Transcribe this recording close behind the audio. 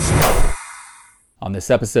On this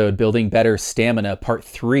episode, Building Better Stamina, Part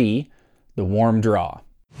 3, The Warm Draw.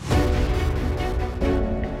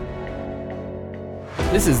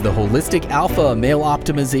 This is the Holistic Alpha Male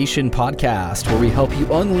Optimization Podcast, where we help you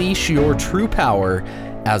unleash your true power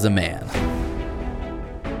as a man.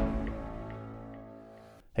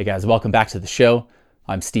 Hey guys, welcome back to the show.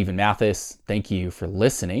 I'm Stephen Mathis. Thank you for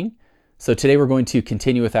listening. So today we're going to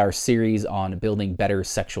continue with our series on building better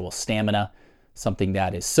sexual stamina, something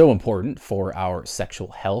that is so important for our sexual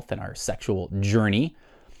health and our sexual journey.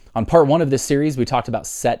 On part 1 of this series, we talked about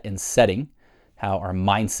set and setting, how our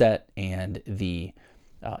mindset and the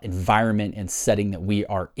environment and setting that we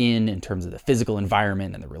are in terms of the physical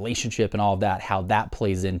environment and the relationship and all of that, how that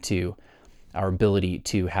plays into our ability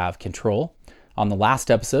to have control. On the last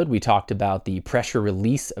episode, we talked about the pressure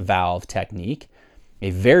release valve technique,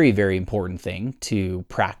 a very, very important thing to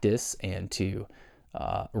practice and to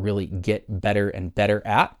really get better and better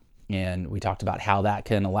at. And we talked about how that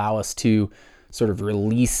can allow us to sort of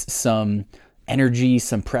release some energy,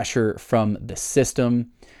 some pressure from the system.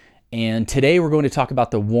 And today we're going to talk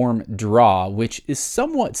about the warm draw, which is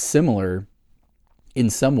somewhat similar in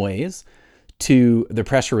some ways to the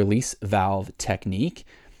pressure release valve technique,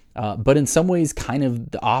 but in some ways kind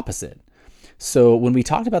of the opposite. So when we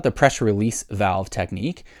talked about the pressure release valve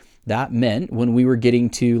technique, that meant when we were getting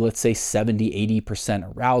to, let's say,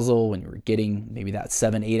 70-80% arousal, when you were getting maybe that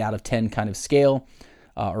 7-8 out of 10 kind of scale,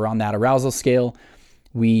 or on that arousal scale,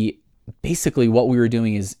 basically what we were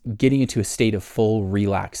doing is getting into a state of full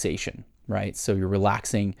relaxation, right? So you're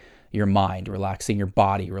relaxing your mind, relaxing your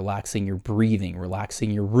body, relaxing your breathing,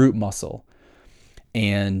 relaxing your root muscle,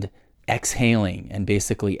 and exhaling, and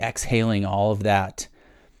basically exhaling all of that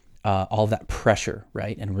pressure,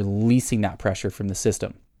 right? And releasing that pressure from the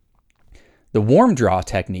system. The warm draw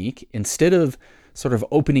technique, instead of sort of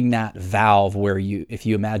opening that valve where if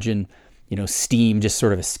you imagine, steam just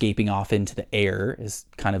sort of escaping off into the air is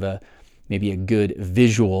kind of maybe a good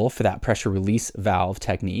visual for that pressure release valve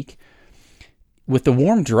technique. With the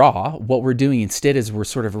warm draw, what we're doing instead is we're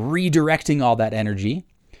sort of redirecting all that energy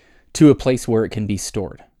to a place where it can be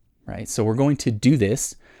stored, right? So we're going to do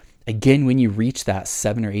this again when you reach that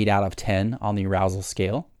 7 or 8 out of 10 on the arousal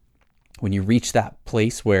scale. When you reach that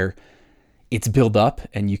place where it's built up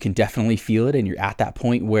and you can definitely feel it, and you're at that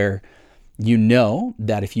point where you know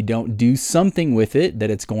that if you don't do something with it,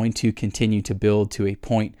 that it's going to continue to build to a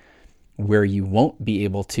point where you won't be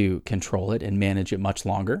able to control it and manage it much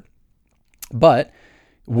longer. But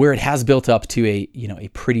where it has built up to a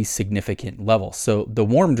pretty significant level. So the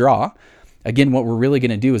warm draw, again, what we're really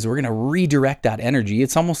going to do is we're going to redirect that energy.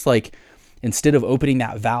 It's almost like instead of opening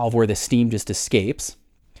that valve where the steam just escapes,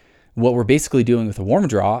 what we're basically doing with a warm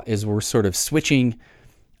draw is we're sort of switching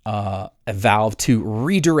a valve to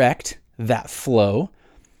redirect that flow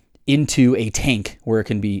into a tank where it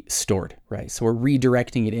can be stored, right? So we're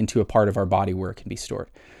redirecting it into a part of our body where it can be stored.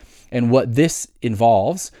 And what this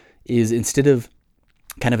involves is, instead of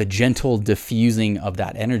kind of a gentle diffusing of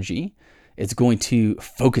that energy, it's going to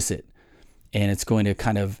focus it, and it's going to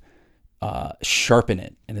kind of sharpen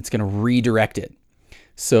it, and it's going to redirect it.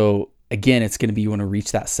 So again, it's going to be, you want to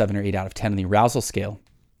reach that 7 or 8 out of 10 on the arousal scale.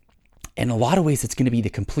 In a lot of ways, it's going to be the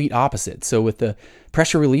complete opposite. So with the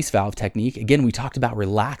pressure release valve technique, again, we talked about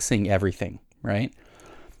relaxing everything, right?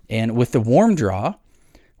 And with the warm draw,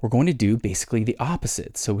 we're going to do basically the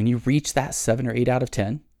opposite. So when you reach that 7 or 8 out of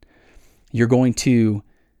 10, you're going to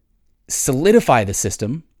solidify the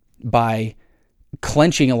system by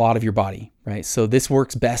clenching a lot of your body, right? So this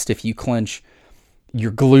works best if you clench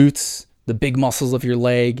your glutes, the big muscles of your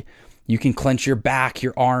leg. You can clench your back,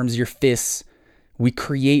 your arms, your fists. We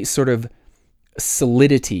create sort of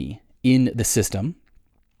solidity in the system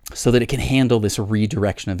so that it can handle this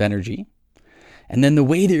redirection of energy. And then the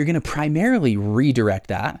way that you're going to primarily redirect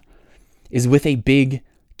that is with a big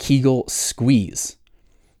Kegel squeeze.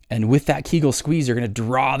 And with that Kegel squeeze, you're going to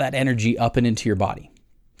draw that energy up and into your body.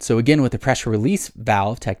 So again, with the pressure release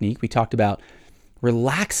valve technique, we talked about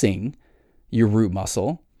relaxing your root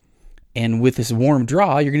muscle. And with this warm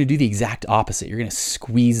draw, you're going to do the exact opposite. You're going to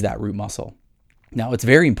squeeze that root muscle. Now, it's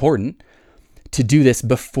very important to do this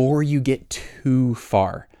before you get too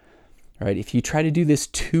far, right? If you try to do this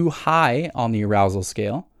too high on the arousal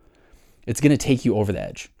scale, it's going to take you over the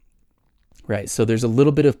edge, right? So there's a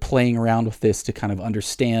little bit of playing around with this to kind of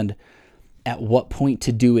understand at what point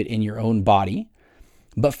to do it in your own body.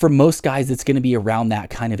 But for most guys, it's going to be around that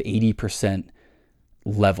kind of 80%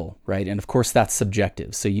 level, right? And of course, that's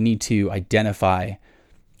subjective. So you need to identify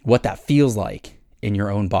what that feels like in your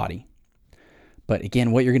own body. But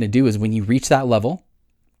again, what you're going to do is when you reach that level,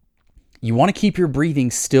 you want to keep your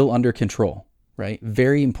breathing still under control, right?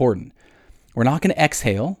 Very important. We're not going to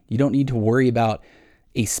exhale. You don't need to worry about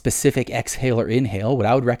a specific exhale or inhale. What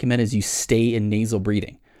I would recommend is you stay in nasal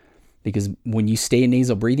breathing, because when you stay in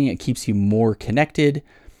nasal breathing, it keeps you more connected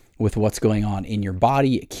with what's going on in your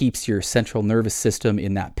body. It keeps your central nervous system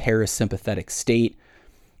in that parasympathetic state,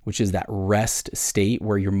 which is that rest state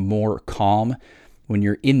where you're more calm. When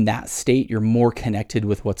you're in that state, you're more connected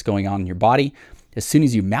with what's going on in your body. As soon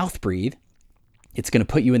as you mouth breathe, it's going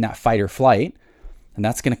to put you in that fight or flight, and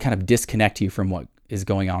that's going to kind of disconnect you from what is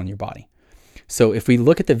going on in your body. So if we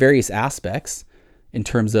look at the various aspects in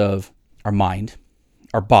terms of our mind,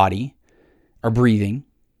 our body, our breathing,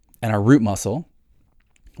 and our root muscle,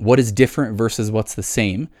 what is different versus what's the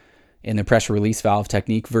same in the pressure release valve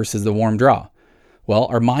technique versus the warm draw? Well,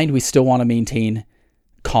 our mind, we still want to maintain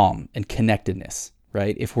calm and connectedness,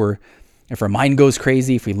 right? If our mind goes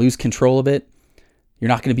crazy, if we lose control of it, you're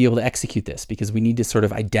not going to be able to execute this, because we need to sort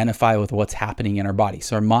of identify with what's happening in our body.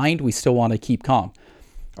 So our mind, we still want to keep calm.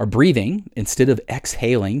 Our breathing, instead of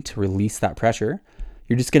exhaling to release that pressure,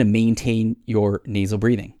 you're just going to maintain your nasal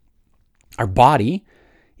breathing. Our body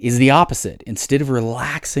is the opposite. Instead of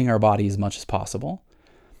relaxing our body as much as possible,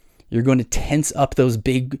 you're going to tense up those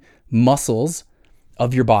big muscles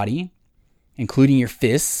of your body, including your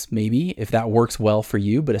fists, maybe, if that works well for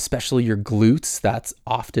you, but especially your glutes. That's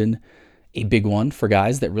often a big one for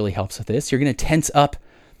guys that really helps with this. You're going to tense up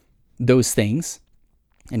those things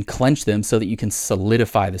and clench them so that you can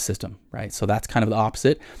solidify the system, right? So that's kind of the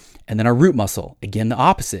opposite. And then our root muscle, again, the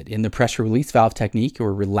opposite. In the pressure release valve technique,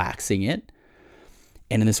 we're relaxing it.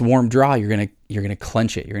 And in this warm draw, you're going to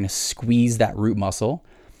clench it. You're going to squeeze that root muscle.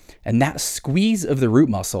 And that squeeze of the root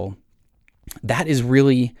muscle, that is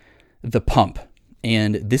really the pump.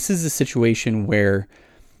 And this is a situation where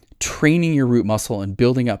training your root muscle and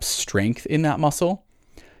building up strength in that muscle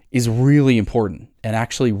is really important, and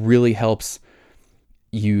actually really helps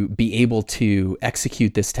you be able to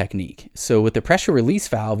execute this technique. So with the pressure release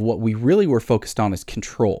valve, what we really were focused on is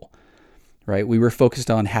control, right? We were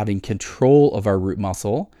focused on having control of our root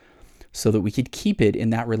muscle so that we could keep it in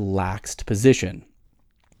that relaxed position.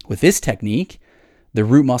 With this technique, the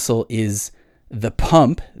root muscle is the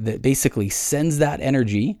pump that basically sends that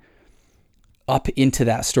energy up into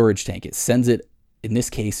that storage tank. It sends it, in this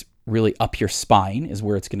case, really up your spine is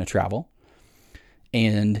where it's going to travel.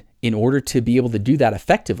 And in order to be able to do that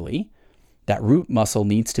effectively, that root muscle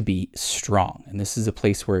needs to be strong. And this is a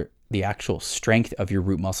place where the actual strength of your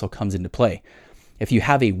root muscle comes into play. If you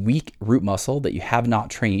have a weak root muscle that you have not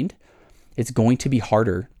trained, it's going to be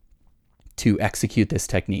harder to execute this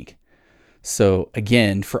technique. So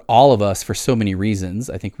again, for all of us, for so many reasons,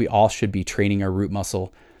 I think we all should be training our root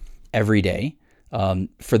muscle every day.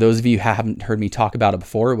 For those of you who haven't heard me talk about it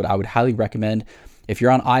before, what I would highly recommend, if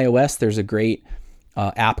you're on iOS, there's a great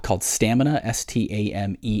app called Stamina,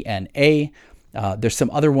 Stamena. There's some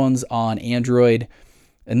other ones on Android,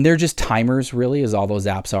 and they're just timers really, as all those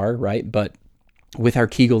apps are, right? But with our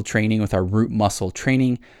Kegel training, with our root muscle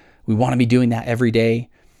training, we want to be doing that every day.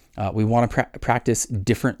 We want to practice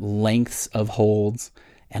different lengths of holds,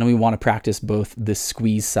 and we want to practice both the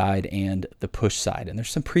squeeze side and the push side. And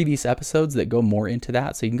there's some previous episodes that go more into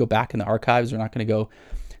that, so you can go back in the archives. We're not going to go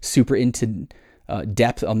super into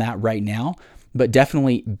depth on that right now, but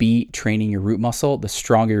definitely be training your root muscle. The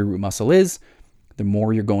stronger your root muscle is, the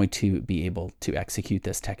more you're going to be able to execute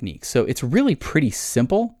this technique. So it's really pretty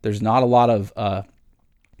simple. There's not a lot of,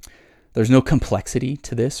 there's no complexity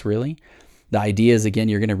to this really. The idea is, again,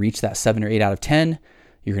 you're going to reach that 7 or 8 out of 10.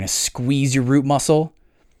 You're going to squeeze your root muscle,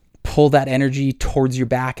 pull that energy towards your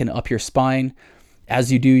back and up your spine.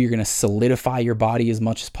 As you do, you're going to solidify your body as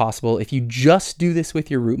much as possible. If you just do this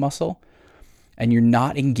with your root muscle and you're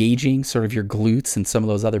not engaging sort of your glutes and some of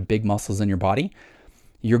those other big muscles in your body,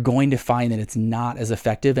 you're going to find that it's not as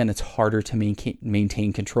effective and it's harder to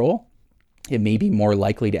maintain control. It may be more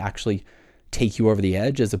likely to actually take you over the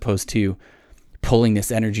edge as opposed to pulling this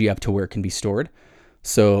energy up to where it can be stored.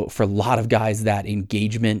 So for a lot of guys, that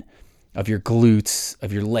engagement of your glutes,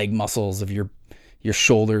 of your leg muscles, of your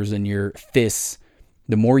shoulders and your fists,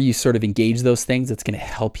 the more you sort of engage those things, it's going to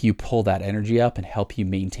help you pull that energy up and help you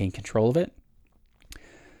maintain control of it.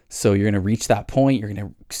 So you're going to reach that point, you're going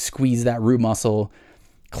to squeeze that root muscle,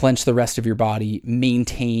 clench the rest of your body,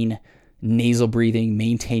 maintain nasal breathing,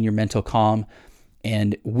 maintain your mental calm.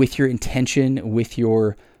 And with your intention, with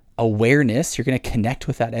your awareness, you're going to connect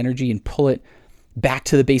with that energy and pull it back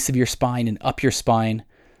to the base of your spine and up your spine.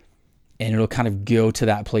 And it'll kind of go to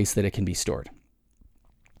that place that it can be stored.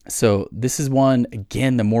 So this is one,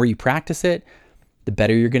 again, the more you practice it, the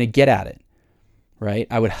better you're going to get at it, right?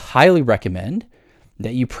 I would highly recommend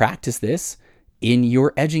that you practice this in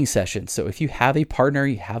your edging session. So if you have a partner,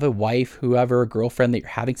 you have a wife, whoever, a girlfriend that you're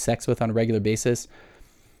having sex with on a regular basis,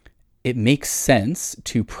 it makes sense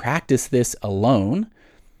to practice this alone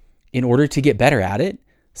in order to get better at it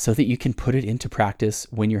so that you can put it into practice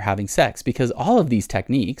when you're having sex. Because all of these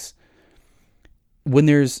techniques, when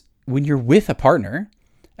you're with a partner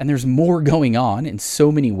and there's more going on in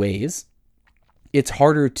so many ways, it's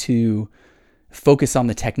harder to focus on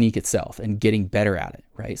the technique itself and getting better at it,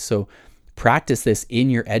 right? So practice this in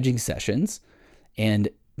your edging sessions. And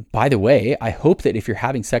by the way, I hope that if you're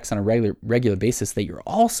having sex on a regular basis, that you're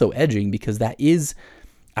also edging, because that is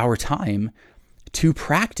our time to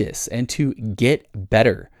practice and to get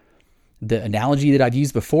better. The analogy that I've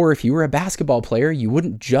used before, if you were a basketball player, you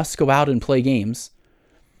wouldn't just go out and play games.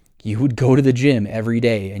 You would go to the gym every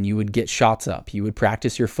day and you would get shots up. You would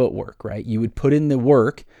practice your footwork, right? You would put in the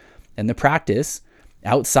work and the practice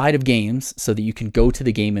outside of games so that you can go to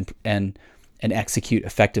the game and execute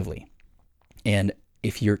effectively. And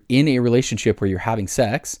if you're in a relationship where you're having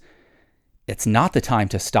sex, it's not the time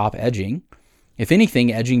to stop edging. If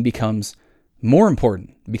anything, edging becomes more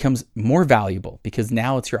important, becomes more valuable, because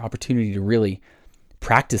now it's your opportunity to really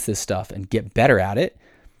practice this stuff and get better at it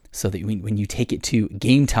so that when you take it to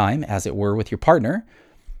game time, as it were, with your partner,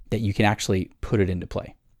 that you can actually put it into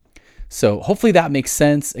play. So hopefully that makes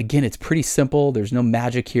sense. Again, it's pretty simple. There's no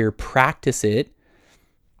magic here. Practice it.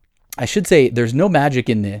 I should say there's no magic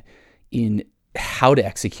in how to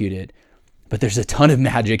execute it, but there's a ton of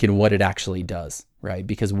magic in what it actually does, right?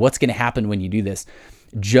 Because what's going to happen when you do this,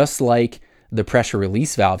 just like the pressure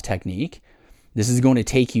release valve technique, this is going to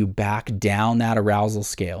take you back down that arousal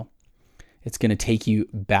scale. It's going to take you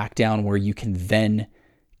back down where you can then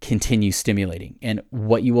continue stimulating. And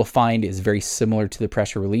what you will find is very similar to the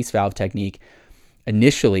pressure release valve technique.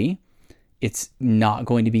 Initially, it's not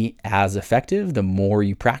going to be as effective. The more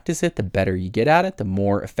you practice it, the better you get at it, the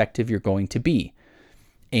more effective you're going to be.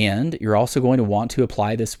 And you're also going to want to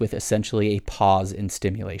apply this with essentially a pause in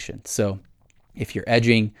stimulation. So if you're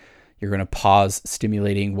edging, you're going to pause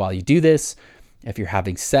stimulating while you do this. If you're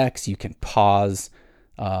having sex, you can pause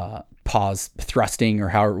thrusting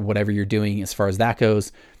or whatever you're doing as far as that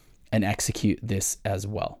goes, and execute this as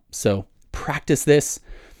well. So practice this.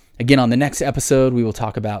 Again, on the next episode, we will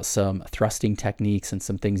talk about some thrusting techniques and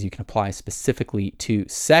some things you can apply specifically to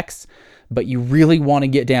sex, but you really want to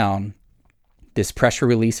get down this pressure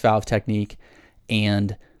release valve technique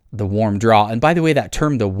and the warm draw. And by the way, that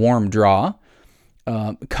term, the warm draw,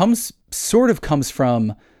 comes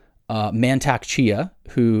from Mantak Chia,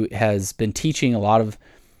 who has been teaching a lot of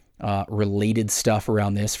related stuff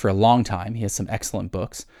around this for a long time. He has some excellent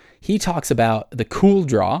books. He talks about the cool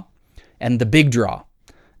draw and the big draw.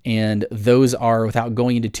 And those are, without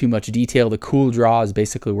going into too much detail, the cool draw is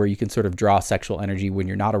basically where you can sort of draw sexual energy when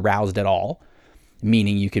you're not aroused at all,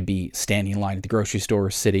 meaning you could be standing in line at the grocery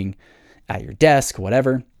store, sitting at your desk,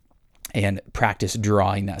 whatever, and practice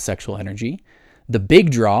drawing that sexual energy. The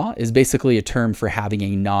big draw is basically a term for having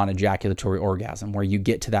a non-ejaculatory orgasm, where you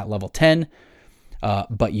get to that level 10,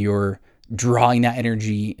 but you're drawing that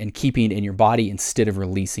energy and keeping it in your body instead of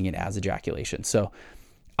releasing it as ejaculation. So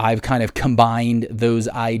I've kind of combined those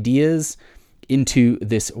ideas into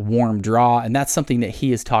this warm draw, and that's something that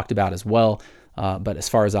he has talked about as well, but as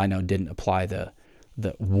far as I know, didn't apply the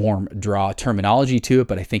warm draw terminology to it,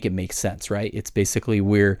 but I think it makes sense, right? It's basically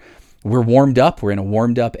we're warmed up, we're in a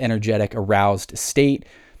warmed up, energetic, aroused state,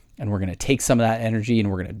 and we're going to take some of that energy and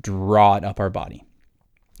we're going to draw it up our body.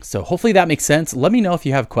 So hopefully that makes sense. Let me know if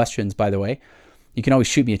you have questions, by the way. You can always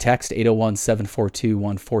shoot me a text,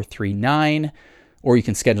 801-742-1439, or you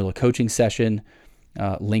can schedule a coaching session.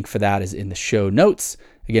 Link for that is in the show notes.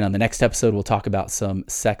 Again, on the next episode, we'll talk about some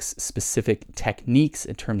sex-specific techniques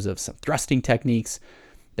in terms of some thrusting techniques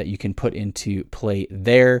that you can put into play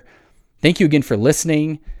there. Thank you again for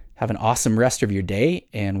listening. Have an awesome rest of your day,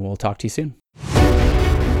 and we'll talk to you soon.